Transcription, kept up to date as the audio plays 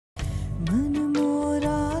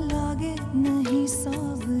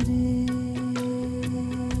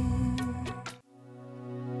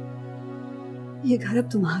ये घर अब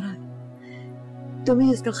तुम्हारा है,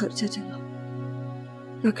 तुम्हें इसका खर्चा चलाओ,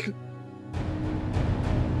 रख लो।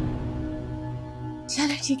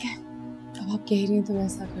 चलो ठीक है, अब आप कह रही हैं तो मैं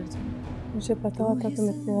ऐसा कर दूँ। मुझे पता होता तुम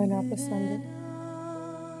इतने नापसंद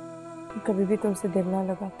हो, कभी भी तुमसे दिल ना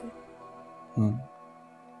लगाते।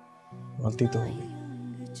 गलती तो हो गई,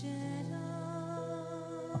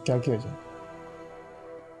 अब क्या किया जाए?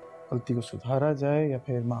 गलती को सुधारा जाए या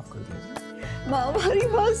फिर माफ कर दिया जाए? माँ हमारी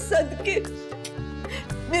बात सदके,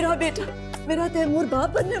 मेरा बेटा, मेरा तैमूर बाप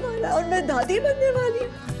बनने वाला है और मैं दादी बनने वाली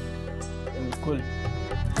हूँ। बिल्कुल।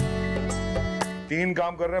 3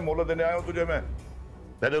 काम कर रहे हैं, मोहलत देने आया हूँ तुझे मैं।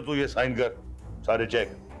 पहले तू ये साइन कर सारे चेक,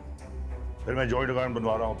 फिर मैं जॉइंट अकाउंट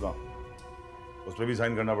बनवा रहा हूँ अपना, उस पर भी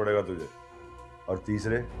साइन करना पड़ेगा तुझे। और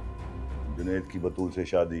तीसरे, जुनैद की बतूल से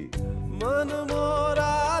शादी। मन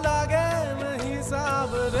मोरा लागे नहीं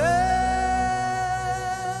साबरे।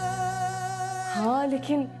 हाँ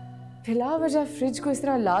लेकिन फिलहाल वजह फ्रिज को इस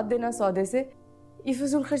तरह लाद देना सौदे से ये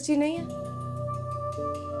फजूल खर्ची नहीं है।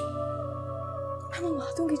 मैं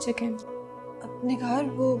मंगवा दूंगी चिकन। अपने घर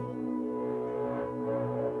वो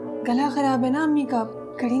गला खराब है ना अम्मी का,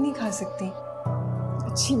 कड़ी नहीं खा सकती।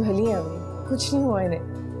 अच्छी भली है अम्मी, कुछ नहीं हुआ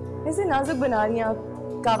इन्हें। ऐसे नाजुक बना रही हैं आप,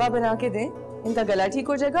 कावा बना के दें, इनका गला ठीक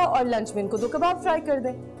हो जाएगा। और लंच में इनको 2 कबाब फ्राई कर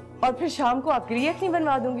दें और फिर शाम को आपके लिए यखनी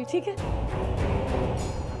बनवा दूंगी, ठीक है?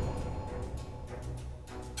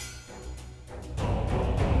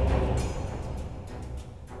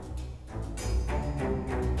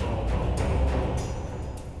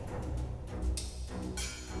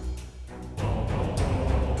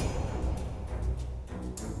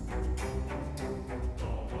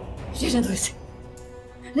 इसे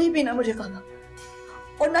नहीं पीना मुझे खाना,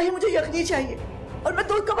 और ना ही मुझे यखनी चाहिए, और मैं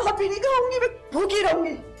 2 कबाब भी नहीं खाऊंगी, मैं भूखी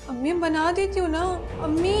रहूंगी। अम्मी बना देती हूँ ना।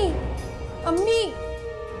 अम्मी, अम्मी।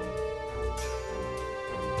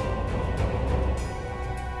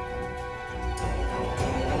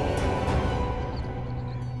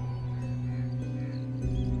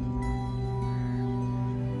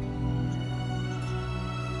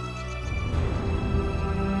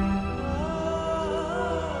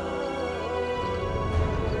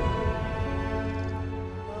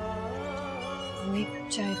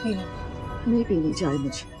 चाय पी लो। नहीं पीनी चाय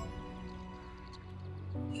मुझे।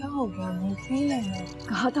 क्या हो गया? नहीं पी लेना।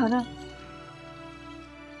 कहा था ना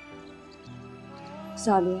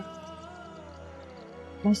सालिया,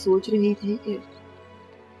 मैं सोच रही थी कि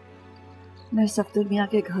मैं सफ्दर मियाँ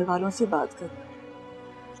के घर वालों से बात करूं।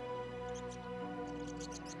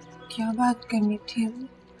 क्या बात करनी थी?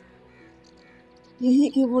 यही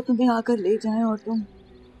कि वो तुम्हें आकर ले जाएं और तुम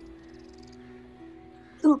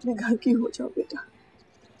अपने घर की हो जाओ बेटा।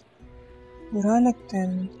 बुरा लगता है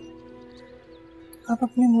अम्मी, आप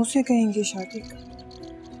अपने मुंह से कहेंगे शादी का।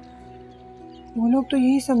 वो लोग तो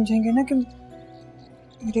यही समझेंगे ना कि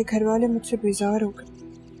मेरे घर वाले मुझसे बेजार हो गए।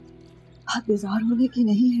 बात बेजार होने की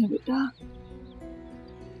नहीं है बेटा,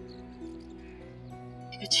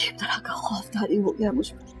 एक अजीब तरह का खौफदारी हो गया मुझ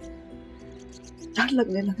पर, डर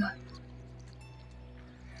लगने लगा।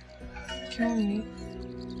 क्यों नहीं?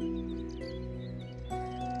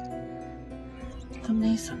 तुम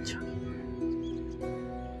नहीं समझोगी,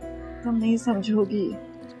 तुम नहीं समझोगी।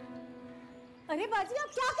 अरे बाजी आप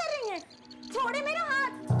क्या कर रही हैं? छोड़े मेरा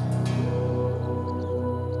हाथ।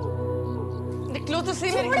 निकलो तो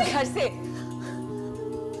सही मेरे घर से।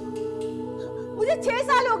 मुझे 6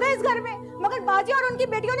 साल हो गए इस घर में, मगर बाजी और उनकी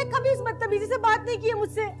बेटियों ने कभी इस बदतमीजी से बात नहीं की है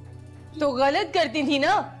मुझसे। तो गलत करती थी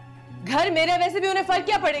ना, घर मेरा, वैसे भी उन्हें फर्क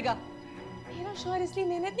क्या पड़ेगा? मेरा शौहर इसलिए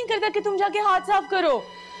मेहनत नहीं करता कि तुम जाके हाथ साफ करो।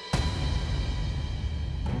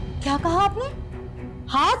 क्या कहा आपने?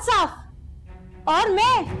 हाथ साफ? और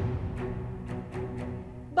मैं?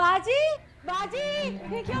 बाजी, बाजी,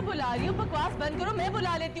 ये क्या बुला रही हो? बकवास बंद करो, मैं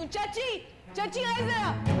बुला लेती हूँ। चाची, चाची आए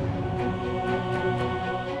जरा।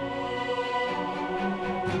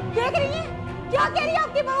 देख रही हैं? क्या कह रही है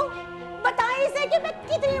आपकी बहू? बताएं इसे कि मैं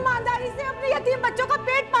कितनी ईमानदारी से अपने यतीम बच्चों का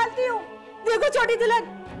पेट पालती हूँ। देखो छोटी दुल्हन,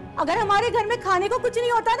 अगर हमारे घर में खाने को कुछ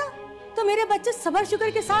नहीं होता ना, तो मेरे बच्चे सबर शुक्र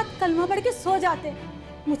के साथ कलमा पढ़ के सो जाते,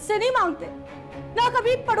 मुझसे नहीं मांगते, ना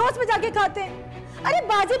कभी पड़ोस में जाके खाते। अरे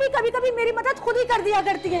बाजी भी कभी कभी मेरी मदद खुद ही कर दिया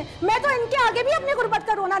करती है। मैं तो इनके आगे भी अपनी गुर्बत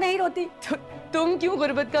का रोना नहीं रोती। तुम क्यों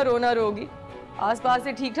गुर्बत का रोना रोगी? आसपास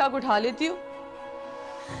से ठीक ठाक उठा लेती हो।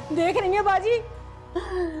 देख रही है बाजी,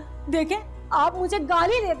 देखें आप मुझे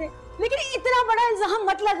गाली देते, लेकिन इतना बड़ा इल्जाम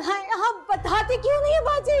मत लगाएं। आप बताती क्यों नहीं है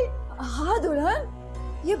बाजी? हाँ दुल्हन,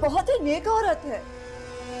 ये बहुत ही नेक औरत है।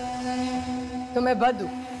 तो मैं बद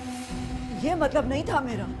हूँ? ये मतलब नहीं था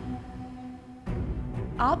मेरा।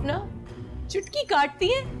 आप ना चुटकी काटती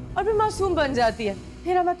है और फिर मासूम बन जाती है।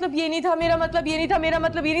 मेरा मतलब ये नहीं था, मेरा मतलब ये नहीं था, मेरा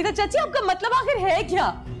मतलब ये नहीं था। चाची आपका मतलब आखिर है क्या?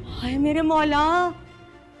 हाय मेरे मौला,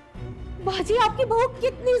 बाजी आपकी बहू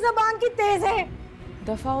कितनी जबान की तेज है।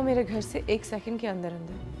 दफा हो मेरे घर से 1 सेकंड के अंदर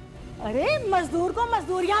अंदर। अरे मजदूर को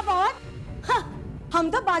मजदूरियां बहुत। हाँ, हम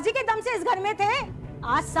तो बाजी के दम से इस घर में थे।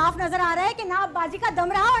 आज साफ नजर आ रहा है कि ना बाजी का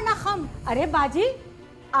दम रहा और ना खम। अरे बाजी,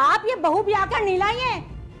 आप ये बहू ब्याह कर नहीं लाई है,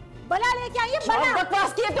 बला लेके आई है। बला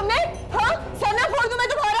बकवास की है तुमने? हाँ, सर ना फोड़ दूं मैं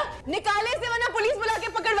तुम्हारा। निकाले से वरना पुलिस बुला के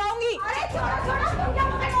पकड़वाऊंगी। अरे छोड़ो छोड़ो, तुम क्या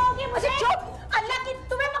पकड़वाओगी मुझे? चुप, अल्लाह की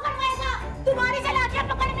तुम्हें पकड़वाएगा, तुम्हारी सलाखियां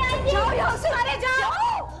पकड़ में आएंगी। जाओ यहाँ से, अरे जाओ।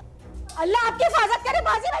 अल्लाह आपकी हिफाजत करे।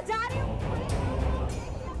 बाजी मैं जा रही हूँ।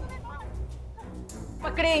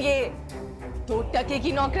 पकड़े ये 2 टके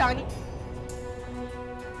की नौकरानी।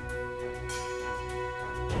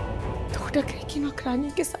 2 टके की नौकरानी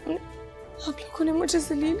के सामने आप लोगों ने मुझे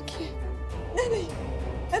जलील किया। नहीं,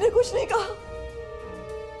 मैंने कुछ नहीं कहा,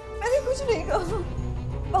 मैंने कुछ नहीं कहा।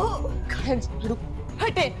 रुक,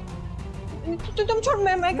 हटे। तुम छोड़,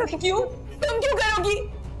 मैं करती हूँ। तुम क्यों करोगी?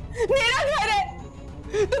 मेरा घर है,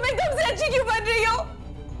 तुम एकदम से अच्छी क्यों बन रही हो?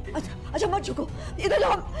 अच्छा मत झुको, इधर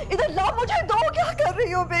लाओ मुझे दो। क्या कर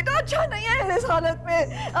रही हो बेटा? अच्छा नहीं है इस हालत में,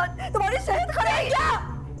 तुम्हारी सेहत खराब है क्या?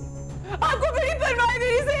 आपको बड़ी परवाह है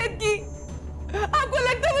मेरी सेहत की। आपको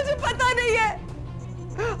लगता है मुझे पता नहीं है?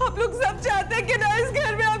 आप लोग सब चाहते हैं कि ना इस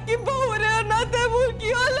घर में आपकी बहू रहे और ना तैमूर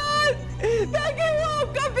की औलाद, ताकि वो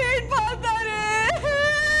आपका पेट पालता रहे।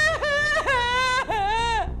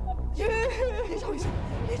 ले जाओ,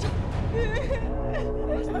 ले जाओ।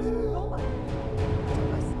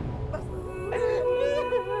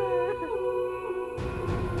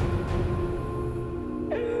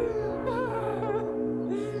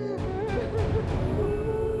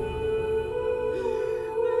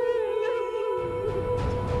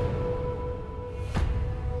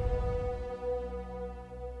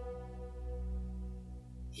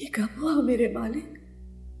 ये कब हुआ मेरे मालिक?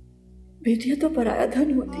 बेटियां तो पराया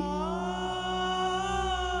धन होती,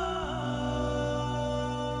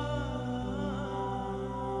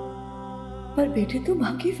 पर बेटे तो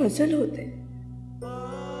माँ की फसल होते,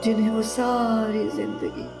 जिन्हें वो सारी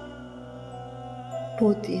जिंदगी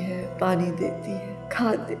बोती है, पानी देती है,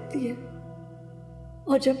 खाद देती है,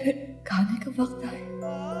 और जब फिर खाने का वक्त आए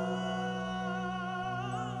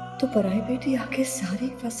तो पराई बेटी आके सारी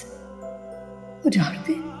फसल उजाड़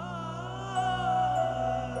दे।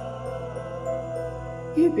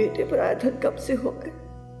 ये बेटे पराया धन कब से हो गए?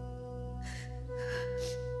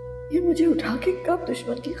 ये मुझे उठा के कब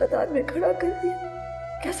दुश्मन की कतार में खड़ा कर दिया?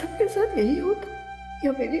 क्या सबके साथ यही होता,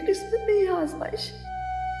 या मेरी किस्मत में ये आजमाइश?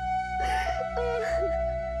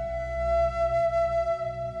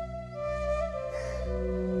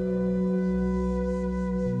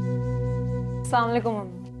 अस्सलाम वालेकुम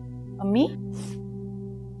अम्मी।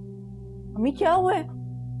 अम्मी क्या हुआ है?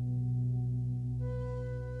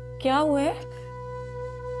 क्या हुआ है?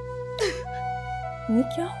 अम्मी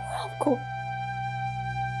क्या हुआ आपको?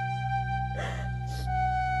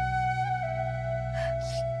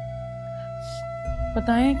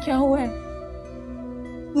 बताएं क्या हुआ है?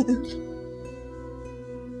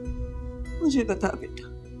 मुझे बता बेटा,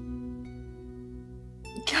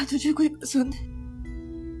 क्या तुझे कोई पसंद है,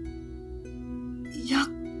 या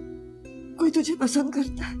कोई तुझे पसंद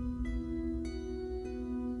करता है?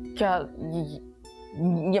 क्या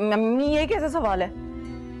मम्मी ये कैसा सवाल है?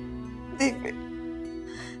 देख बेटा,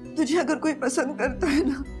 तुझे अगर कोई पसंद करता है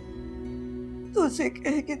ना, तो उसे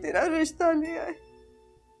कहे कि तेरा रिश्ता ले आए,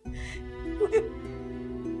 क्योंकि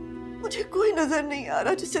मुझे कोई नजर नहीं आ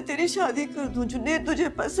रहा जिससे तेरी शादी कर दूं। जुनैद तुझे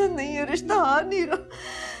पसंद नहीं है, रिश्ता आ नहीं रहा।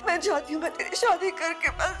 मैं चाहती हूँ मैं तेरी शादी करके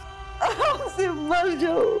बस आराम से मर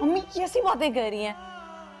जाऊं। मम्मी कैसी बातें कर रही हैं?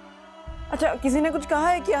 अच्छा किसी ने कुछ कहा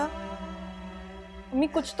है क्या? मम्मी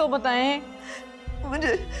कुछ तो बताएं।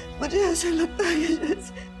 मुझे ऐसा लगता है कि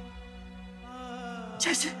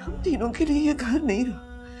जैसे हम तीनों के लिए ये घर नहीं रहा,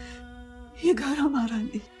 ये घर हमारा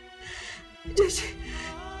नहीं। जैसे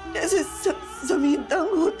जमीन तंग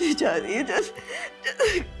होती जा रही है,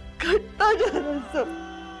 जैसे घटता जा रहा है सब,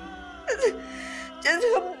 जैसे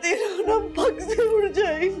हम तीनों ना पग से उड़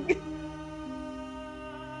जाएंगे।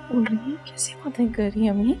 उड़ रही है? कैसी बातें कर रही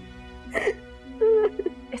है अम्मी?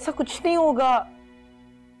 ऐसा कुछ नहीं होगा।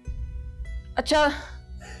 अच्छा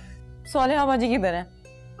सोलेहा बाजी किधर है?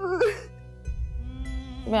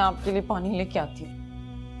 मैं आपके लिए पानी लेके आती हूँ।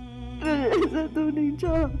 ऐसा तो नहीं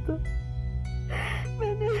चाहता,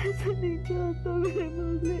 मैंने ऐसा नहीं चाहता मेरे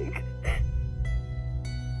मालिक।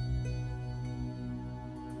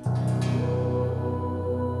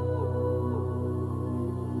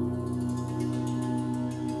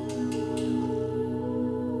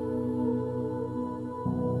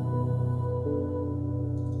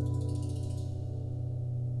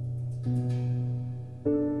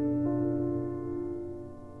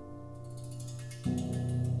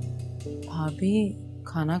 भाभी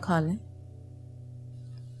खाना खा लें।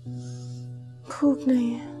 भूख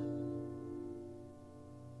नहीं है।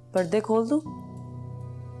 पर्दे खोल दूं?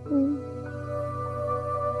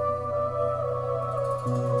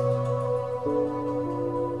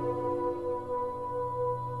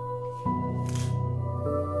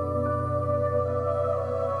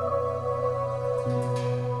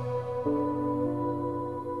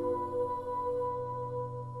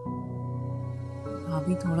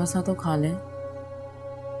 भाभी थोड़ा सा तो खा लें।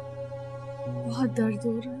 बहुत दर्द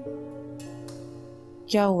हो रहा है।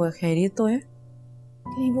 क्या हुआ, खैरियत तो है?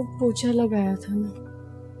 नहीं, वो पोछा लगाया था मैं।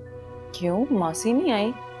 क्यों, मासी नहीं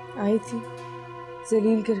आई? आई थी,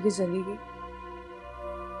 जलील करके चली गई।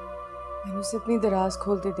 मैंने उसे अपनी दराज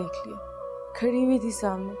खोलते देख लिया, खड़ी हुई थी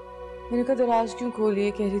सामने। मैंने कहा दराज क्यों खोली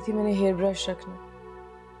है? कह रही थी मैंने हेयर ब्रश रखना।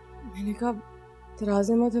 मैंने कहा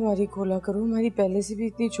दराज़ें मत हमारी खोला करो, हमारी पहले से भी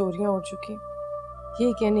इतनी चोरियां हो चुकी हैं।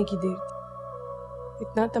 ये कहने की देर थी।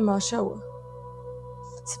 इतना तमाशा हुआ।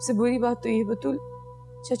 सबसे बुरी बात तो ये, बतूल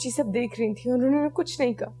चाची सब देख रही थी और उन्होंने कुछ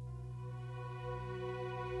नहीं कहा।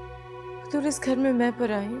 बतूल इस घर में मैं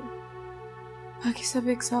पर आई हूँ, बाकी सब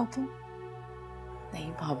एक साथ हैं।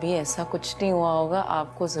 नहीं भाभी, ऐसा कुछ नहीं हुआ होगा,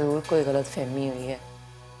 आपको जरूर कोई गलत फहमी हुई है।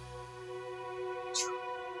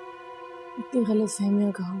 इतनी गलत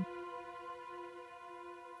फहमियां कहाँ।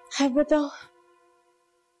 है बताओ,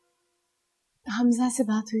 हमजा से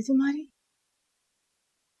बात हुई तुम्हारी?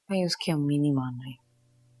 भाई उसकी अम्मी नहीं मान रही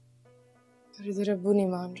और इधर अब्बू नहीं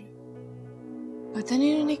मान रहे। पता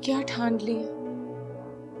नहीं इन्होंने क्या ठान लिया,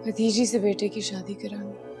 भतीजी से बेटे की शादी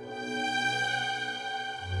करानी।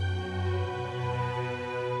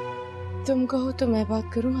 तुम कहो तो मैं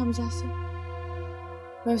बात करूं हमजा से।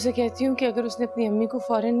 मैं उसे कहती हूँ कि अगर उसने अपनी अम्मी को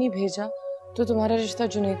फौरन नहीं भेजा तो तुम्हारा रिश्ता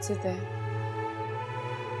जुनैद से तय है।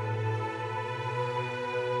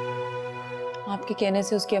 आपके कहने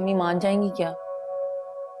से उसकी अम्मी मान जाएंगी क्या?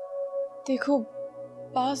 देखो,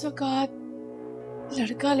 बाज़ औक़ात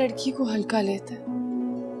लड़का लड़की को हल्का लेता है।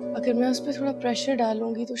 अगर मैं उस पर थोड़ा प्रेशर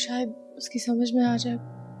डालूंगी तो शायद उसकी समझ में आ जाए।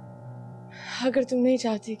 अगर तुम नहीं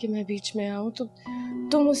चाहती कि मैं बीच में आऊं तो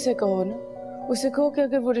तुम उससे कहो ना। उसे कहो कि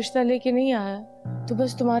अगर वो रिश्ता लेके नहीं आया तो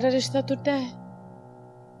बस तुम्हारा रिश्ता तो तय है।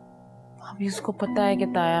 भाभी उसको पता है कि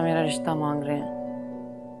ताया मेरा रिश्ता मांग रहे हैं।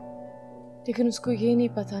 लेकिन उसको ये नहीं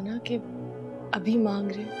पता ना कि अभी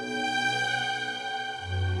मांग रहे हैं।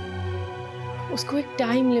 उसको एक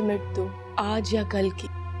टाइम लिमिट दो, आज या कल की।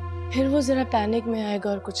 फिर वो जरा पैनिक में आएगा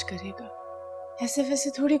और कुछ करेगा। ऐसे वैसे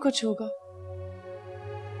थोड़ी कुछ होगा।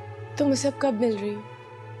 तुम उसे अब कब मिल रही हो?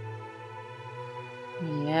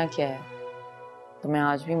 मिलने क्या है, तो मैं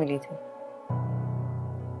आज भी मिली थी।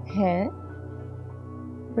 हैं?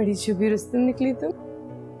 बड़ी छुपी रुस्तम निकली तुम।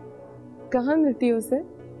 कहाँ मिलती हो उसे?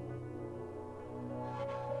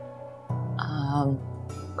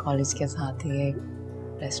 कॉलेज के साथ ही एक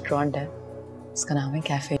रेस्टोरेंट है, उसका नाम है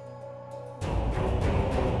कैफे।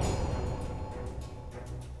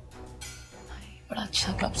 बड़ा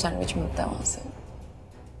अच्छा क्लब सैंडविच मिलता है वहां से।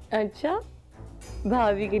 अच्छा,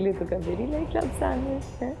 भाभी के लिए तो कभी नहीं लाई क्लब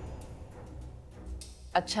सैंडविच है।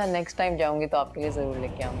 अच्छा, नेक्स्ट टाइम जाऊंगी तो आपके लिए जरूर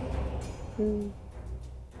लेके आऊंगी।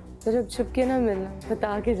 तो जब छुप के ना मिलना,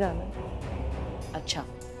 बता के जाना। अच्छा,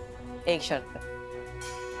 एक शर्त पे,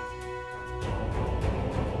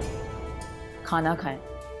 खाना खाएं।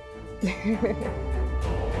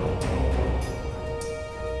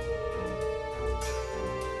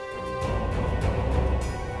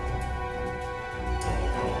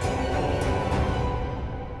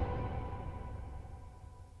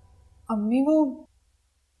 अम्मी, वो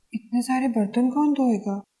इतने सारे बर्तन कौन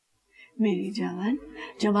धोएगा? मेरी जान,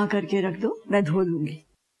 जमा करके रख दो, मैं धो लूंगी।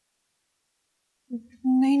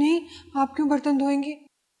 नहीं नहीं, आप क्यों बर्तन धोएंगी?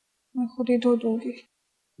 मैं खुद ही धो दूंगी।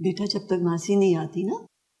 बेटा, जब तक मासी नहीं आती ना,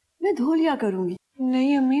 मैं धो लिया करूंगी।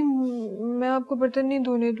 नहीं अम्मी, मैं आपको बर्तन नहीं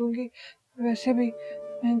धोने दूंगी। वैसे भी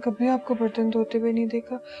मैंने कभी आपको बर्तन धोते हुए नहीं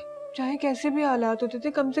देखा। चाहे कैसे भी हालात होते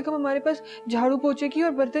थे, कम से कम हमारे पास झाड़ू पोछे की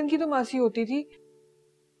और बर्तन की तो मासी होती थी।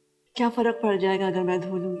 क्या फर्क पड़ जाएगा अगर मैं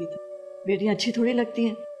धो लूंगी तो? बेटियां अच्छी थोड़ी लगती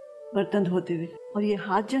हैं बर्तन धोते हुए। और ये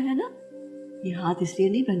हाथ जो है ना, ये हाथ इसलिए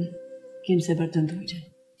नहीं बने कि इनसे बर्तन धो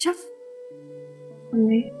जाए। चल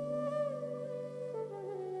अम्मी,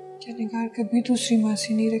 क्या निगार कभी दूसरी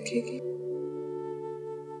मासी नहीं रखेगी?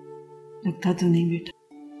 लगता तो नहीं बेटा।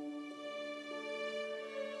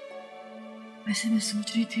 वैसे मैं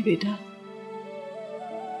सोच रही थी बेटा,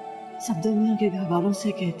 सब दुनिया के घर वालों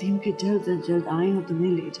से कहती हूँ कि जल्द से जल्द आए और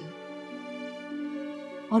तुम्हें ले जाए।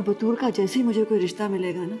 और बतूर का जैसे ही मुझे कोई रिश्ता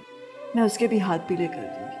मिलेगा ना, मैं उसके भी हाथ पीले कर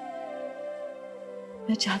दूंगी।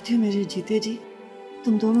 मैं चाहती हूँ मेरे जीते जी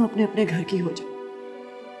तुम दोनों अपने अपने घर की हो जाओ।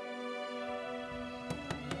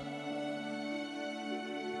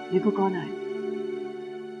 देखो कौन आए।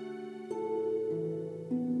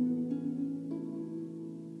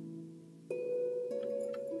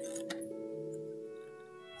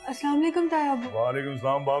 अस्सलाम वालेकुम ताया अब्बू। वालेकुम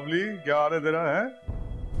सलाम बाबली, क्या हाल है तेरा? है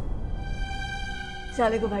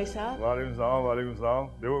सलाम भाई साहब। वालेकुम सलाम, वालेकुम सलाम।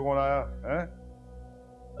 देखो कौन आया है।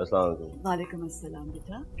 अस्सलाम वालेकुम। वालेकुम अस्सलाम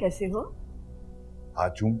बेटा, कैसे हो? हाथ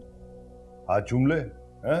चूम ले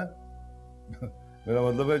हैं? मेरा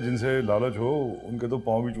मतलब है जिनसे लालच हो उनके तो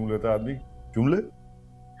पाँव भी चूम लेता है आदमी। चूम ले।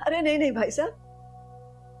 अरे नहीं नहीं भाई साहब,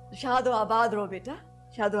 शादो आबाद रहो बेटा,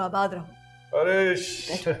 शादो आबाद रहो। अरे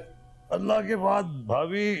अल्लाह के बाद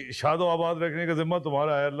भाभी, शादो आबाद रखने का जिम्मा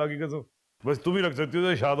तुम्हारा है, अल्लाह की कसम। बस तुम ही रख सकती हो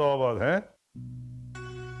तो शादो आबाद है।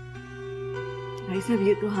 भाई साहब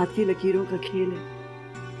ये तो हाथ की लकीरों का खेल है,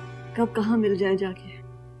 कब कहाँ मिल जाए जाके।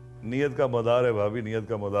 नियत का मदार है भाभी, नियत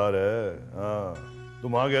का मदार है। हाँ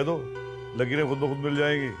तुम हाँ कह दो, लकीरें खुद ब खुद मिल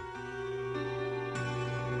जाएंगी।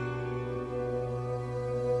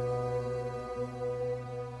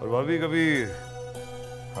 और भाभी कभी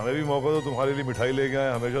हमें भी मौका दो, तुम्हारे लिए मिठाई लेके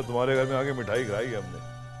आए। हमेशा तुम्हारे घर में आके मिठाई खाई है हमने,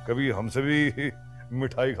 कभी हमसे भी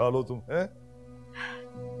मिठाई खा लो तुम। है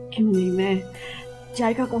क्यों नहीं, मैं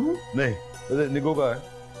चाय का कहूँ? नहीं, अरे निको का है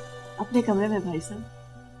अपने कमरे में भाई साहब।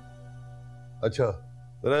 अच्छा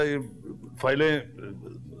जरा ये फाइलें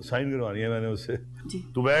साइन करवानी है मैंने उससे।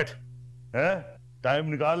 तू बैठ, हैं टाइम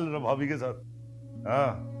निकाल भाभी के साथ। हाँ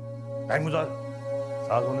टाइम गुजार,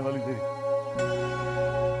 सास होने वाली तेरी।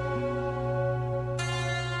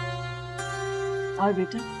 और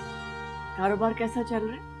बेटा कारोबार कैसा चल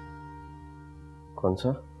रहा है? कौन सा?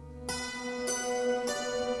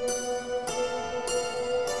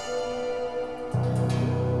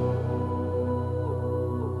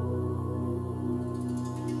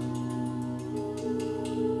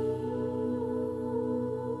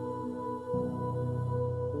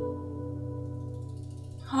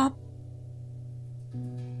 हाँ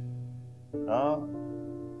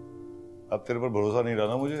अब तेरे पर भरोसा नहीं रहा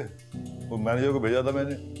ना मुझे। वो मैनेजर को भेजा था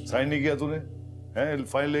मैंने, साइन नहीं किया तूने। हैं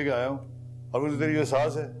फाइन लेके आया हूँ, और वो जो तेरी जो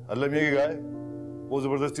सास है अल्लाह मियाँ की गाय, वो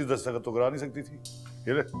जबरदस्ती दस्तखत तो करा नहीं सकती थी।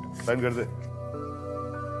 ये ले साइन कर दे।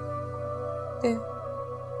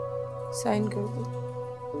 साइन कर दो।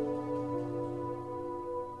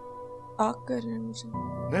 आग कर रहे हैं मुझे।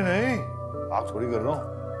 नहीं नहीं आग थोड़ी कर रहा हूँ,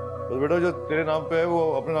 बस बेटा जो तेरे नाम पे है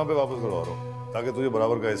वो अपने नाम पे वापस करवा रहा हूँ, ताकि तुझे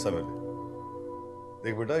बराबर का हिस्सा मिले।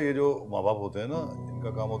 देख बेटा, ये जो माँ बाप होते हैं ना, इनका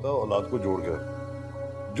काम होता है औलाद को जोड़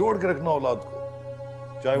के रखना औलाद को,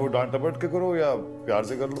 चाहे वो डांट टपट के करो या प्यार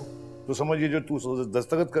से कर लो। तो समझ ये जो तू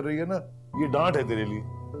दस्तखत कर रही है ना, ये डांट है तेरे लिए,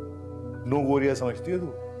 नो गोरिया समझती है तू।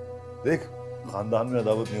 देख खानदान में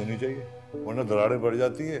अदावत नहीं होनी चाहिए, वरना दरारें बढ़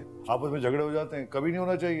जाती है, आपस में झगड़े हो जाते हैं। कभी नहीं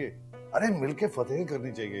होना चाहिए, अरे मिलके फतेह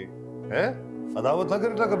करनी चाहिए, है अदावत ना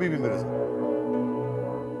करना कभी भी मेरे साथ।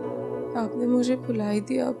 आपने मुझे भुला ही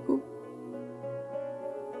दिया अब्बू।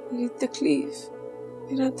 मेरी तकलीफ,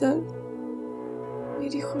 मेरा दर्द,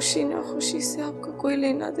 मेरी खुशी ना खुशी से आपको कोई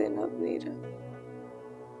लेना देना अब नहीं रहा,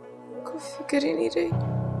 कोई फिक्र ही नहीं रही।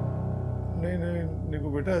 नहीं नहीं निको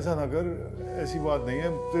बेटा ऐसा ना कर, ऐसी बात नहीं है।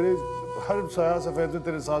 तेरे हर साया सफेद में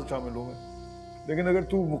तेरे साथ शामिल हूँ मैं, लेकिन अगर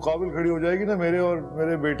तू मुकाबिल खड़ी हो जाएगी ना मेरे और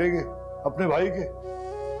मेरे बेटे के, अपने भाई के,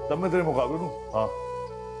 तब मैं तेरे मुकाबिल हूँ। हाँ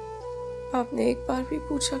आपने एक बार भी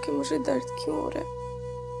पूछा कि मुझे दर्द क्यों हो रहा है?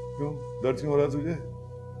 क्यों दर्द क्यों हो रहा है तुझे?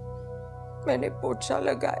 मैंने पोछा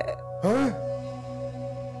लगाया है।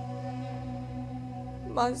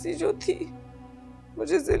 मासी जो थी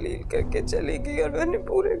मुझे जलील करके चली गई और मैंने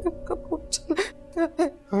पूरे घर का पोछा लगाया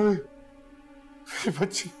है। मेरी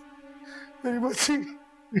बच्ची, मेरी बच्ची,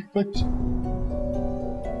 मेरी बच्ची।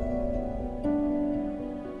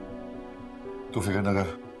 तू फिक्र न कर,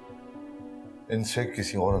 इनसे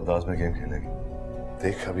किसी और अंदाज में गेम खेलेंगे।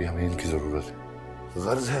 देख अभी हमें इनकी जरूरत है,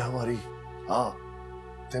 गर्ज है हमारी। हाँ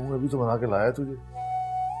तैमूर अभी तो बना के लाया तुझे,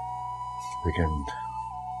 लेकिन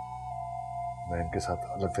मैं इनके साथ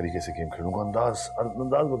अलग तरीके से गेम खेलूंगा, अंदाज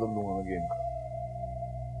बदल दूंगा मैं गेम का।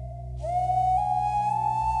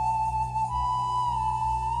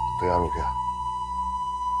 तो तैयार हो गया?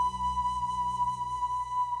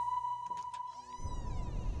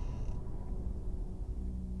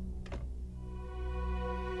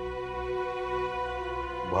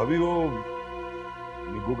 भाभी वो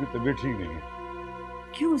निगो की तबीयत ठीक नहीं है।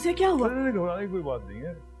 क्यों, उसे क्या हुआ? घबराने की कोई बात नहीं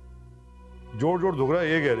है, जोर दुख रहा है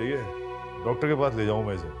ये कह रही है। डॉक्टर के पास ले जाऊं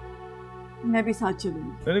मैं इसे? मैं भी साथ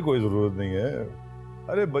चलूंगी। नहीं कोई जरूरत नहीं है,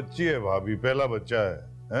 अरे बच्ची है भाभी, पहला बच्चा है,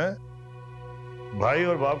 हैं? भाई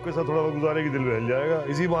और बाप के साथ थोड़ा वक्त गुजारेगी, दिल बहल जाएगा।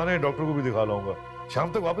 इसी बहाने डॉक्टर को भी दिखा लाऊंगा,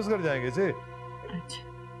 शाम तक वापस कर जाएंगे इसे। अच्छा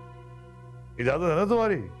इजाजत है ना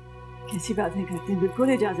तुम्हारी? कैसी बातें करते हैं, बिल्कुल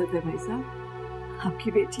इजाजत है भाई साहब।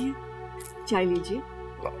 आपकी बेटी है, चाय लीजिए।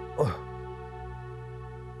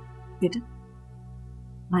 बेटा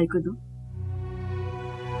भाई को दो।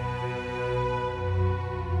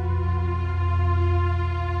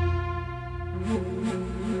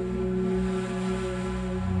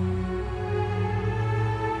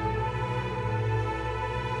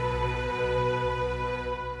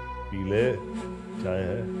 पी ले, चाय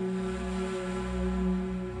है।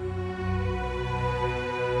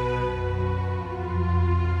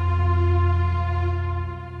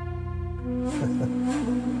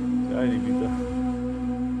 चाय नहीं पीता।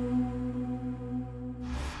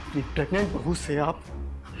 प्रेग्नेंट बहू से आप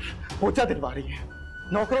पोचा दिलवा रही हैं,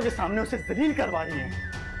 नौकरों के सामने उसे जलील करवा रही हैं,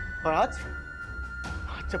 और आज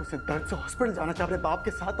जब उसे दर्द से हॉस्पिटल जाना चाह रहे बाप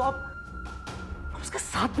के साथ, तो आप उसका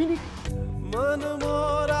साथ भी नहीं। मन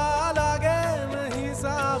मोरा लागे नहीं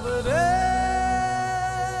साबरे।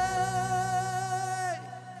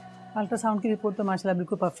 अल्ट्रासाउंड की रिपोर्ट तो माशाल्लाह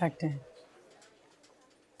बिल्कुल परफेक्ट है।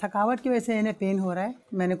 थकावट की वजह से इन्हें पेन हो रहा है,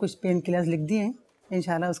 मैंने कुछ पेन किलर्स लिख दिए हैं,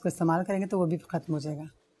 इंशाल्लाह उसको इस्तेमाल करेंगे तो वो भी खत्म हो जाएगा।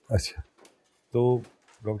 अच्छा, तो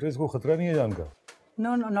डॉक्टर इसको खतरा नहीं है जान का?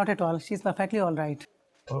 No no not at all, she is perfectly all right.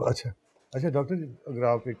 अच्छा अच्छा डॉक्टर जी, अगर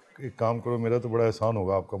आप एक काम करो, मेरा तो बड़ा एहसान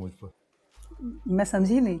होगा आपका मुझ पर। मैं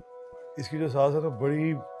समझी नहीं। इसकी जो सास है ना,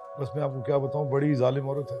 बड़ी, बस मैं आपको क्या बताऊं, बड़ी जालिम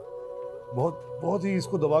औरत है। बहुत बहुत ही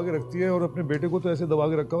इसको दबा के रखती है, और अपने बेटे को तो ऐसे दबा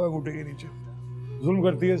के रखा हुआ है अंगूठे के नीचे। जुल्म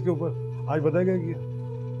करती है इसके ऊपर। आज बताया क्या किया?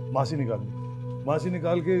 मासी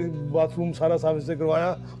निकाल के बाथरूम सारा साफ इससे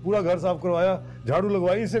करवाया, पूरा घर साफ करवाया, झाड़ू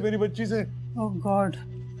लगवाई इससे मेरी बच्ची से। ओह गॉड।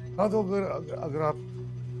 हाँ, तो अगर आप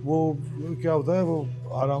वो क्या होता है वो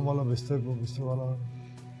आराम वाला बिस्तर वाला,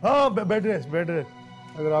 हाँ बेड रेस्ट,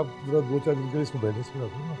 अगर आप पूरा 2-4 दिन के लिए इसको बेड रेस्ट में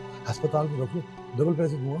रखो ना, अस्पताल में रखो, डबल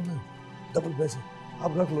पैसे दूंगा मैं, डबल पैसे।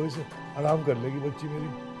 आप रख लो इसे, आराम कर लेगी बच्ची मेरी,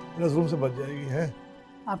 नजरों से बच जाएगी। है,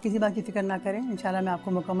 आप किसी बात की फिक्र ना करें, इंशाल्लाह मैं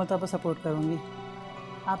आपको मुकम्मल तौर पर सपोर्ट करूँगी।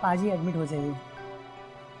 आप आज ही एडमिट हो जाइए।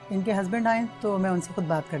 इनके हस्बैंड आए तो मैं उनसे खुद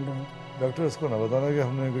बात कर लूँगी। डॉक्टर इसको ना बताना कि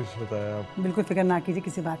हमने कुछ बताया। आप बिल्कुल फिक्र ना कीजिए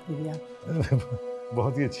किसी बात की भी आप।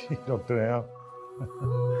 बहुत ही अच्छी डॉक्टर हैं आप।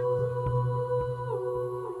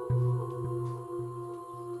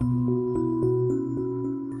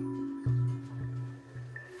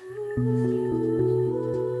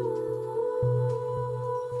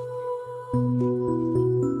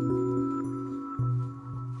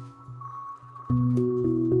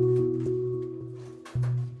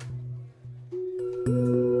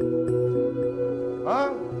 हाँ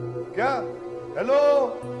क्या? Hello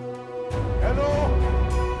hello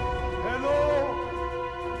hello,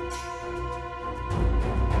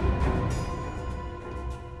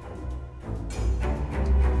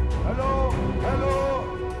 hello hello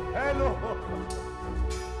hello.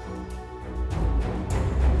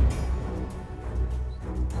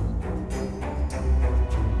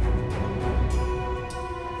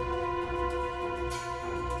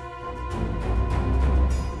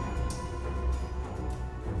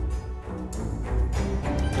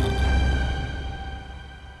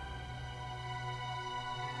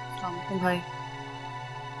 भाई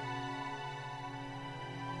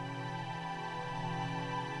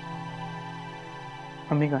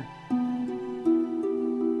मम्मी का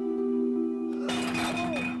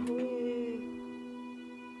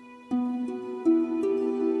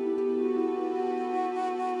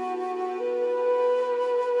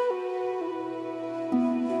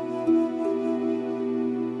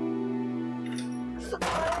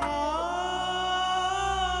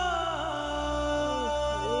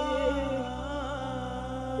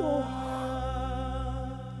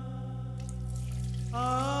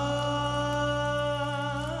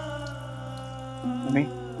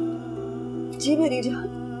जी मेरी जान।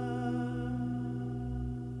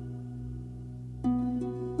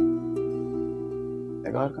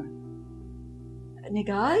 निगार का है?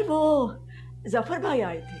 निगार वो जफर भाई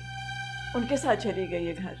आए थे, उनके साथ चली गई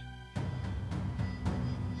है घर।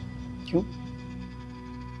 क्यों?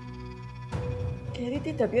 कह रही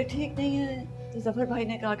थी तबीयत ठीक नहीं है, तो जफर भाई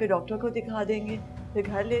ने कहा कि डॉक्टर को दिखा देंगे, फिर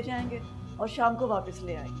घर ले जाएंगे और शाम को वापस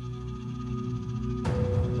ले आएंगे।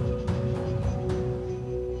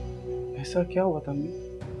 ऐसा क्या हुआ था मम्मी?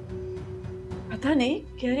 पता नहीं,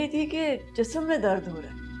 कह रही थी कि जिस्म में दर्द हो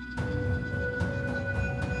रहा है।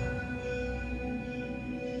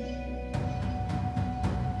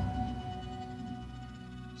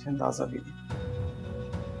 अंदाजा भी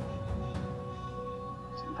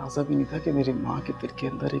नहीं था कि मेरी माँ के दिल के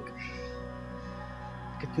अंदर एक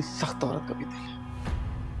कितनी सख्त औरत का भी दिल है।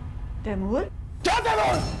 तैमूर? क्या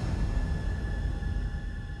तैमूर?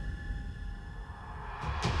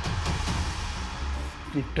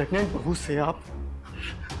 प्रेग्नेंट बहू से आप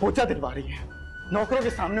पोचा दिलवा रही हैं, नौकरों के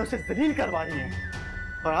सामने उसे जलील करवा रही हैं।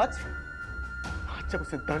 और आज जब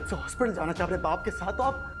उसे दर्द से हॉस्पिटल जाना चाह रहे बाप के साथ, तो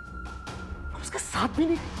आप उसके साथ भी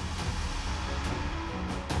नहीं।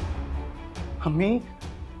 अम्मी,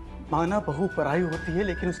 माना बहू पराई होती है,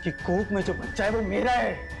 लेकिन उसकी कोख में जो बच्चा है वो मेरा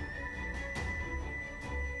है।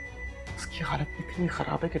 उसकी हालत इतनी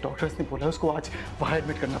खराब है कि डॉक्टर्स ने बोला उसको आज वहां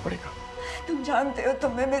एडमिट करना पड़ेगा। तुम जानते हो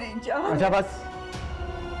तुम्हें मेरी जान। अच्छा बस,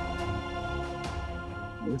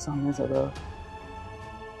 मेरे सामने ज्यादा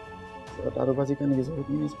दारूबाजी करने की जरूरत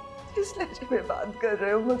नहीं है। किस लहजे में बात कर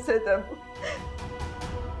रहे हो मुझसे तब?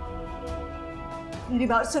 मेरी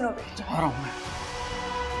बात सुनो बेटा। जा रहा हूं मैं।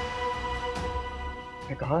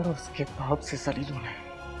 निगार उसके बाप से जलील होना है।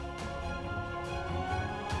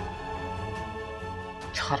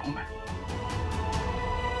 जा रहा हूं मैं।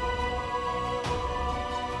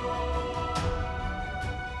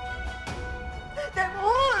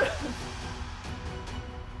 तैमूर!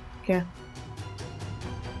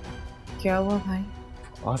 क्या हुआ भाई?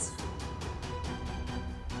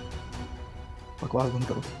 बकवास बंद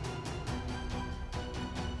करो।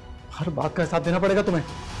 हर बात का हिसाब देना पड़ेगा तुम्हें।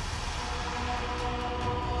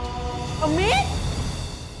 अम्मी,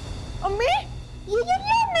 अम्मी, ये क्या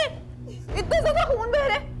किया आपने? इतना ज्यादा खून बह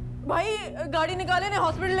रहा है। भाई गाड़ी निकाले ने,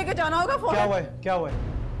 हॉस्पिटल लेके जाना होगा। क्या हुआ है? क्या हुआ है?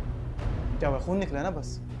 क्या हुआ? खून निकला है ना,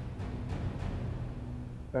 बस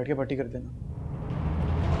बैठ के पट्टी कर देना।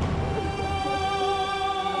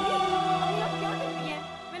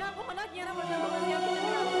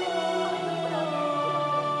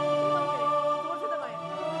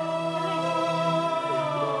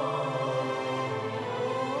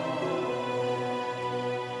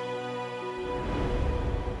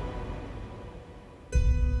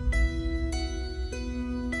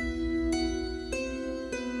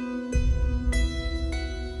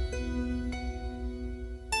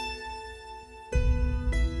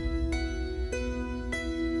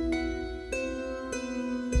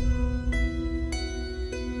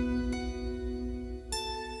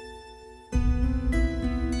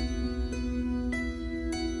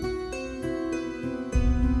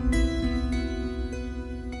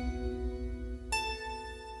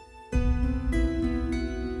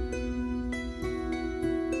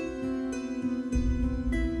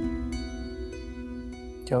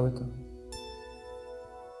 क्या हुआ था?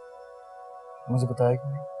 मुझे बताया कि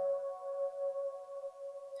नहीं?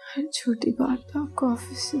 हर छोटी बात पे आपको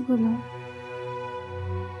ऑफिस से बुलाओ।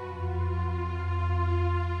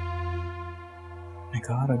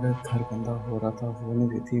 निगार, अगर घर गंदा हो रहा था, होने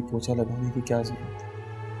देती, पोछा लगाने की क्या जरूरत है?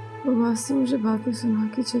 वो बात से मुझे बातें सुना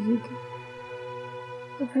के चली गई,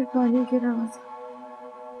 तो फिर पानी गिरा हुआ था।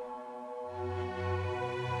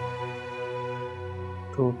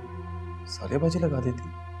 तो सालेबाजी लगा देती,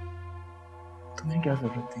 तुम्हें क्या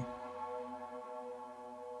जरूरत थी?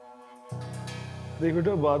 देख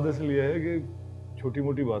बेटा, बात असल ये है कि छोटी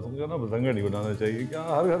मोटी बातों का ना बतंगा नहीं बनाना चाहिए। क्या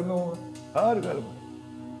हर घर में हो, हर घर में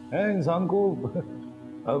है, इंसान को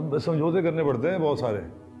अब समझौते करने पड़ते हैं बहुत सारे।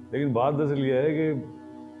 लेकिन बात असल ये है कि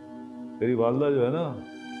तेरी वालदा जो है ना,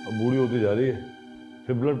 अब बूढ़ी होती जा रही है,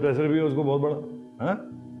 फिर ब्लड प्रेशर भी है उसको बहुत बड़ा है,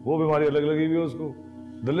 वो बीमारी अलग लगी हुई है उसको,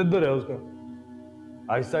 दलिद्र है उसका,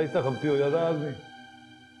 आहिस्ता आहिस्ता खपती हो जाता है आदमी।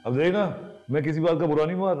 अब देख ना, मैं किसी बात का बुरा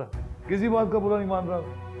नहीं मान रहा, किसी बात का बुरा नहीं मान रहा।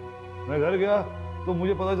 मैं घर गया तो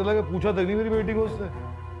मुझे पता चला कि पूछा तक नहीं मेरी बेटी को उससे,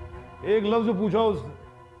 एक लफ्ज पूछा उससे।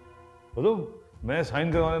 तो मैं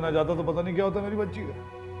साइन करवाने ना जाता तो पता नहीं क्या होता मेरी बच्ची का,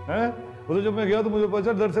 है। तो जब मैं गया तो मुझे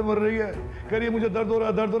पता दर्द से मर रही है, कह रही है मुझे दर्द हो रहा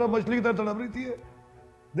है, दर्द हो रहा है, मछली की तरह तड़प रही थी।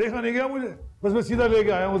 देखा नहीं गया मुझे, बस मैं सीधा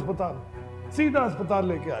लेके आया हूँ अस्पताल, सीधा अस्पताल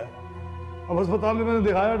लेके आया। अब अस्पताल में मैंने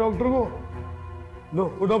दिखाया डॉक्टर को, लो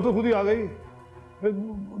वो डॉक्टर खुद ही आ गई।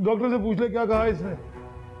 डॉक्टर से पूछ ले क्या कहा इसने,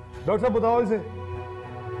 डॉक्टर साहब बताओ इसे।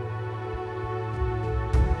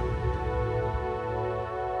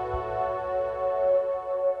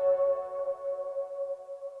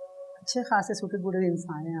 अच्छे खासे सूटे बूढ़े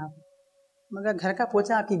इंसान हैं आप, मगर घर का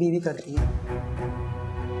पोछा आपकी बीवी करती है।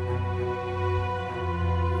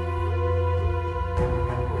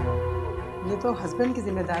 ये तो हस्बैंड की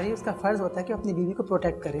जिम्मेदारी, उसका फर्ज होता है कि अपनी बीवी को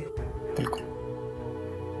प्रोटेक्ट करे। बिल्कुल।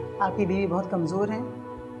 आपकी बीवी बहुत कमज़ोर हैं,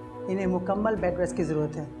 इन्हें मुकम्मल बेड रेस्ट की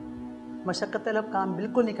ज़रूरत है। मशक्क़त तलब काम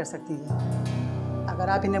बिल्कुल नहीं कर सकती है। अगर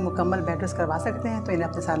आप इन्हें मुकम्मल बेड रेस्ट करवा सकते हैं तो इन्हें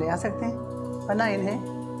अपने साथ ले आ सकते हैं, वरना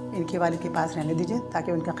इन्हें इनके वालिद के पास रहने दीजिए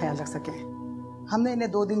ताकि उनका ख्याल रख सकें। हमने इन्हें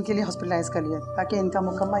 2 दिन के लिए हॉस्पिटलाइज कर लिया ताकि इनका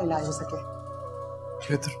मुकम्मल इलाज हो सके।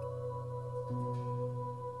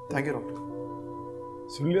 Thank you doctor.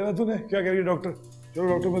 सुन लिया ना तूने क्या कह रही है डॉक्टर? चलो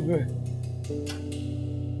डॉक्टर मत में।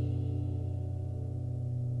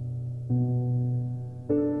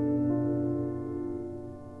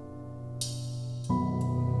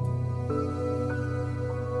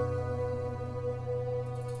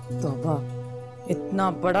 तौबा, इतना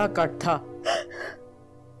बड़ा कट था।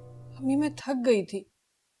 अम्मी मैं थक गई थी,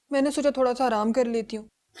 मैंने सोचा थोड़ा सा आराम कर लेती हूँ,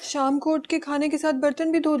 शाम को उठ के खाने के साथ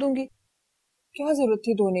बर्तन भी धो दूंगी। क्या जरूरत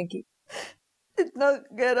थी धोने की? इतना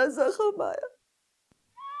गहरा जख्म आया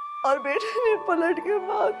और बेटे ने पलट के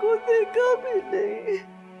माँ को देखा भी नहीं।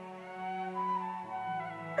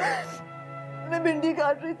 मैं भिंडी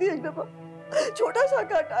काट रही थी, एक दफा छोटा सा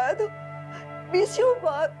कट आया तो बीसियों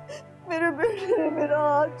बार मेरे बेटे ने मेरा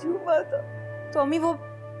हाथ चूमा था। तो अम्मी वो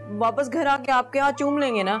वापस घर आके आपके हाथ चूम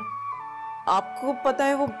लेंगे ना? आपको पता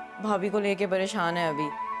है वो भाभी को लेके परेशान है अभी।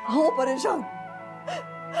 हाँ परेशान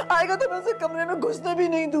आएगा तो मैं उसे कमरे में घुसने भी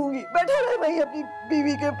नहीं दूंगी, बैठा रहे वहीं अपनी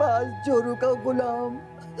बीवी के पास, जोरू का गुलाम।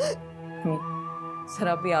 सर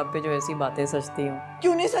अभी आप पे जो ऐसी बातें सचती हूँ।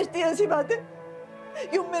 क्यों नहीं सचती ऐसी बातें?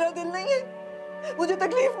 क्यों मेरा दिल नहीं है? मुझे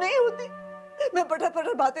तकलीफ नहीं होती? मैं पटा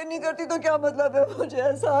पटा बातें नहीं करती तो क्या मतलब है? मुझे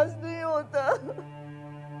एहसास नहीं होता।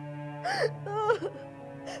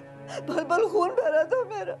 पल पल खून बह रहा था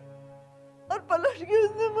मेरा और पलट के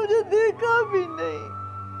उसने मुझे देखा भी नहीं।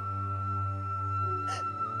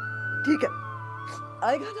 ठीक है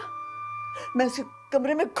आएगा ना, मैं उसे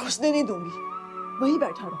कमरे में घुसने नहीं दूंगी, वहीं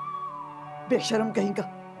बैठा रहा बेशर्म कहीं का।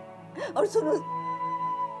 और सुनो,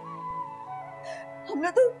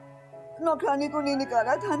 हमने तो नौकरानी को नहीं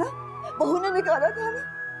निकाला था ना, बहू ने निकाला था ना?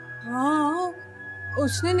 हाँ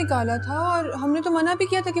उसने निकाला था और हमने तो मना भी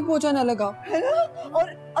किया था कि पोछा ना लगाओ, है ना?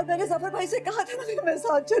 और मैंने जफर भाई से कहा था ना कि मैं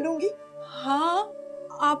साथ चलूंगी। हाँ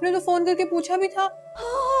आपने तो फोन करके पूछा भी था।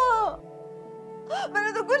 हाँ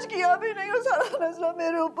मैंने तो कुछ किया भी नहीं और सारा मसला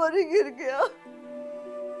मेरे ऊपर ही गिर गया।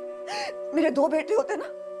 मेरे 2 बेटे होते ना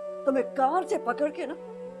तो मैं कार से पकड़ के ना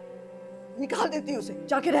निकाल देती उसे,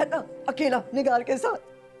 जाके रहता अकेला निगार के साथ।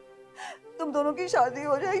 तुम दोनों की शादी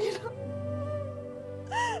हो जाएगी ना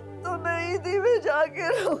तो मैं ईदी में जाके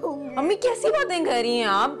रहूंगी। अम्मी कैसी बातें कर रही हैं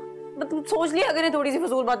आप? मतलब सोच लिया करें थोड़ी सी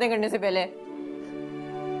फजूल बातें करने से पहले।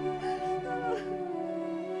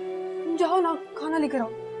 जाओ ना खाना लेकर आओ,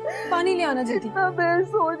 पानी ले आना जल्दी। इतना बेस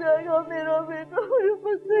हो जाएगा मेरा बेटा, मुझे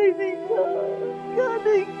पता ही नहीं था क्या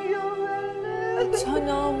नहीं किया मैंने। अच्छा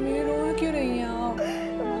ना अम्मी रो क्यों रही हैं आप?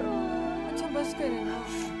 अच्छा बस करें ना।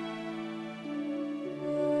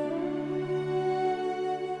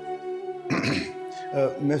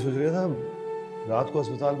 मैं सोच रहा था रात को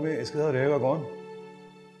अस्पताल में इसके साथ रहेगा कौन?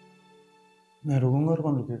 मैं रुकूंगा और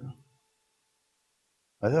कौन रुकेगा?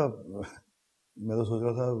 अच्छा मैं तो सोच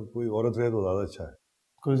रहा था कोई औरत रहे तो ज्यादा अच्छा है।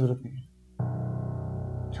 कोई जरूरत नहीं है।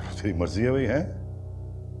 चलो तेरी मर्जी है भाई। है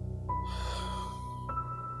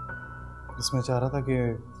इसमें चाह रहा था कि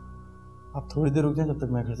आप थोड़ी देर रुक जाएं, जब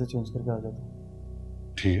तक मैं घर से चेंज करके आ जाता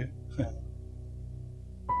हूँ। ठीक है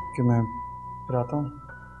कि मैं फिर आता हूँ।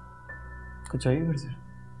 कुछ चाहिए घर से?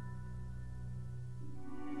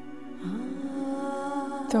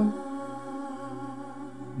 तुम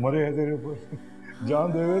मरे हैं तेरे ऊपर,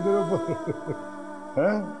 जान दे तेरे ऊपर।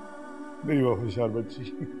 हैं मेरी वफादार बच्ची।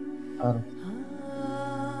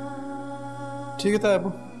 ठीक है तायबू,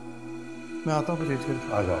 मैं आता हूँ चेंज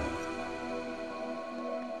करके। आ जा।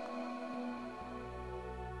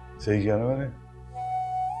 सही किया ना मैंने?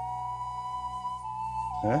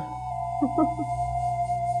 हैं?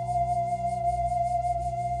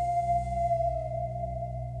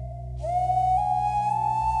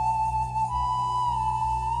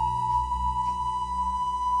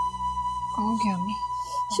 हो गया अम्मी।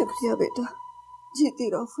 शुक्रिया बेटा, जीती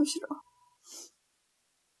रहो, खुश रहो।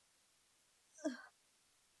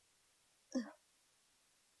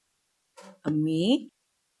 अम्मी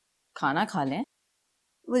खाना खा लें।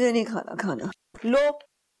 मुझे नहीं खाना खाना। लो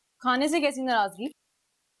खाने से कैसी नाराजगी?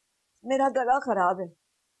 मेरा गला खराब है,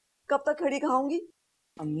 कब तक खड़ी खाऊंगी?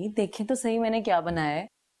 अम्मी देखें तो सही मैंने क्या बनाया है।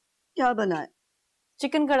 क्या बनाया?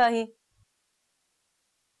 चिकन कढ़ाई।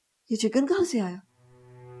 ये चिकन कहाँ से आया?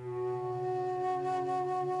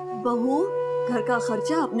 बहू घर का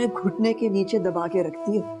खर्चा अपने घुटने के नीचे दबा के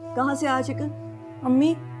रखती है, कहाँ से आया चिकन?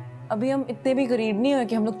 अम्मी अभी हम इतने भी गरीब नहीं हुए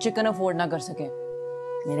कि हम लोग चिकन अफोर्ड ना कर सके।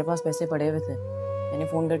 मेरे पास पैसे पड़े हुए थे, मैंने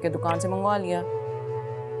फोन करके दुकान से मंगवा लिया।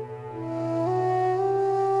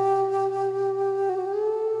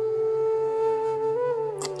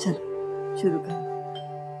 चल शुरू कर।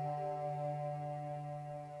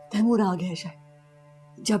 तैमूर आ गया शायद,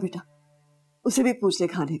 जा बेटा उसे भी पूछ ले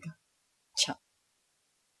खाने का। अच्छा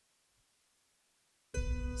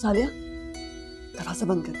सालिया दरवाजा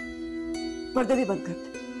बंद कर, पर्दे भी बंद कर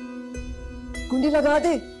दे, कुंडी लगा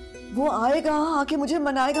दे। वो आएगा आके मुझे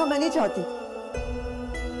मनाएगा, मैं नहीं चाहती।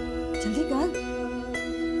 जल्दी कर।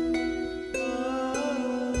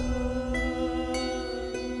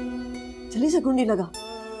 जल्दी से कुंडी लगा।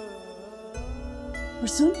 और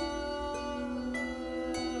सुन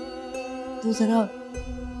तू जरा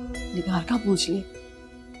निगार का पूछ ले,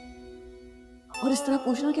 और इस तरह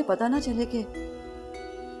पूछना कि पता ना चले कि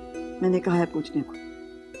मैंने कहा है पूछने को।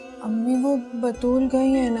 अम्मी वो बतूल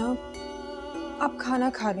गई है ना, आप खाना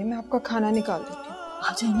खा ले, मैं आपका खाना निकाल देती हूँ।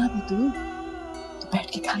 आ जाए ना बतूल, तो बैठ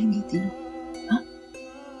के खाएंगे तीनों। हाँ?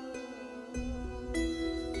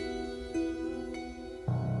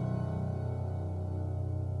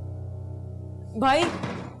 भाई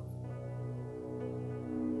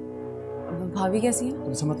भाभी कैसी है?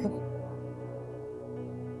 तुमसे मतलब?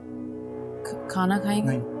 खाना खाएंगे?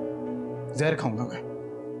 नहीं, जहर खाऊंगा मैं।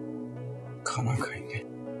 खाना खाएंगे।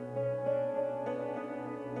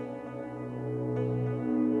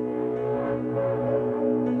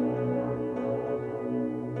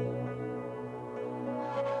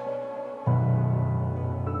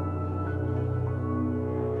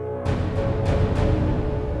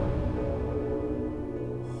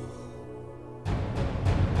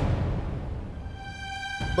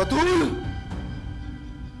 बतूल!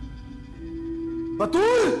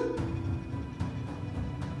 बतूल!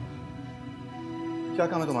 क्या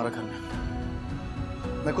काम है तुम्हारा घर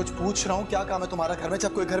में? मैं कुछ पूछ रहा हूँ, क्या काम है तुम्हारा घर में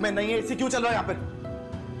जब कोई घर में नहीं है? एसी क्यों चल रहा है यहाँ पे?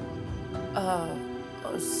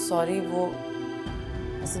 सॉरी, वो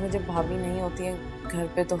असल में जब भाभी नहीं होती है घर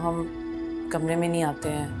पे तो हम कमरे में नहीं आते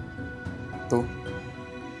हैं। तो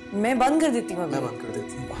मैं बंद कर देती हूँ। मैं बंद कर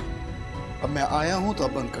देती हूँ। अब मैं आया हूँ तो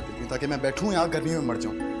अब बंद कर देती हूँ, ताकि मैं बैठूं यहाँ गर्मी में मर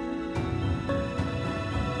जाऊं।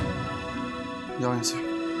 जाओ यहाँ से।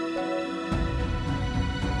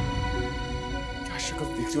 क्या शक्ल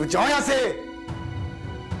देख रही हो? जाओ यहाँ से।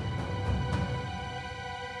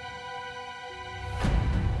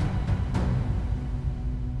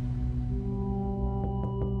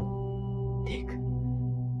 देख,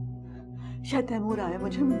 शायद तैमूर आया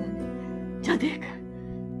मुझे मिलाने। जा देख।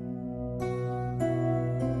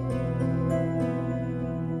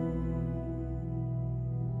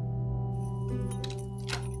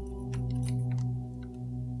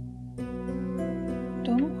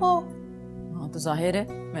 हाँ तो जाहिर है,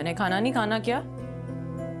 मैंने खाना नहीं खाना क्या?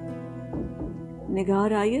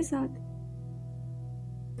 निगार आई है साथ?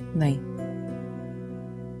 नहीं।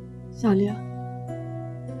 सालिया,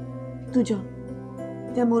 तू जा,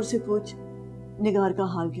 तैमूर से पूछ निगार का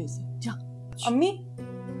हाल कैसे। जा। अम्मी,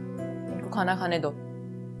 इनको खाना खाने दो।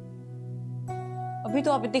 अभी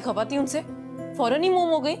तो आप इतनी खफा थी उनसे, फौरन ही मोम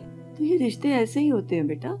हो गई। तो ये रिश्ते ऐसे ही होते हैं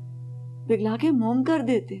बेटा, पिघला के मोम कर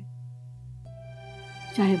देते।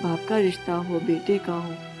 चाहे बाप का रिश्ता हो, बेटे का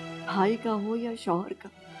हो, भाई का हो या शौहर का,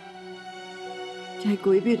 चाहे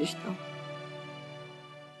कोई भी रिश्ता हो,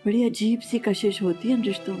 बड़ी अजीब सी कशिश होती है इन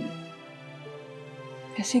रिश्तों में।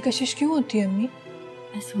 ऐसी कशिश क्यों होती है अम्मी?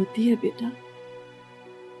 ऐसी होती है बेटा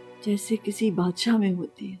जैसे किसी बादशाह में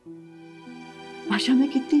होती है। बादशाह में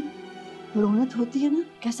कितनी रौनक होती है ना,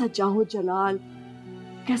 कैसा जाहो जलाल,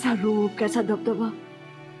 कैसा रूप, कैसा दबदबा।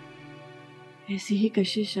 ऐसी ही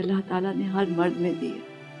कशिश अल्लाह ताला ने हर मर्द में दी है।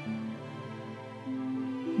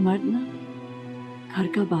 मर्द ना घर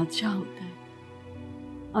का बादशाह होता है,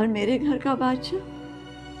 और मेरे घर का बादशाह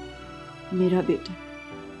मेरा बेटा,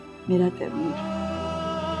 मेरा तैमूर।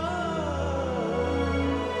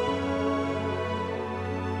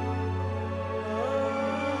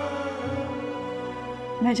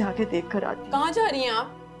 मैं जाके देख कर आती हूँ। कहाँ जा रही हैं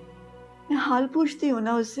आप? मैं हाल पूछती हूँ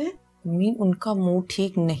ना उससे। अम्मी, उनका मूड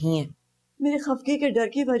ठीक नहीं है। मेरे खफकी के डर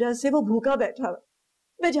की वजह से वो भूखा बैठा हुआ।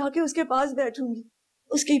 मैं जाके उसके पास बैठूंगी,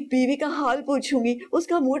 उसकी बीवी का हाल पूछूंगी,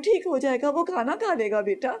 उसका मूड ठीक हो जाएगा, वो खाना खा लेगा।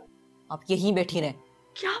 बेटा आप यहीं बैठी रहे।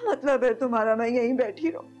 क्या मतलब है तुम्हारा मैं यहीं बैठी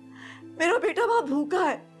रहूं? मेरा बेटा वहां भूखा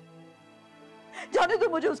है, जाने दो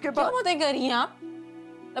मुझे उसके पास। क्या बातें कर रही हैं आप?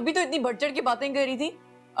 अभी तो इतनी बढ़ चढ़ की बातें कर रही थी,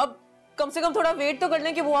 अब कम से कम थोड़ा वेट तो कर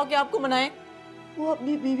लें कि वो आके आपको मनाए। वो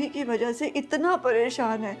अपनी बीवी की वजह से इतना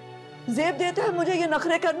परेशान है, जेब देता है मुझे ये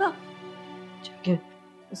नखरे करना। जाके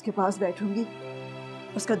उसके पास बैठूंगी,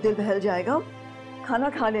 उसका दिल बहल जाएगा, खाना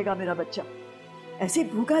खा लेगा मेरा बच्चा, ऐसे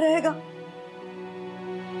भूखा रहेगा।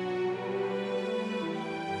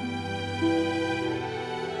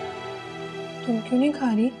 तुम क्यों नहीं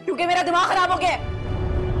खा रही? क्योंकि मेरा दिमाग खराब हो गया।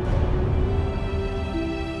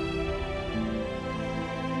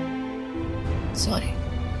 सॉरी।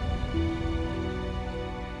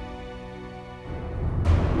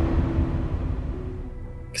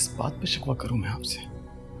 किस बात पे शिकवा करूं मैं आपसे?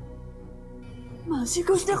 मासी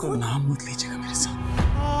को उसने खुद नाम मत लीजिएगा मेरे साथ।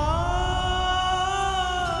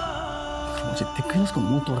 मुझे दिख गई उसको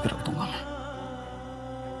मुंह तोड़ के रख दूंगा मैं।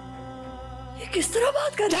 ये किस तरह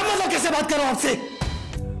बात कर रहे हो? कैसे बात करूं आपसे?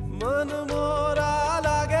 मन मोरा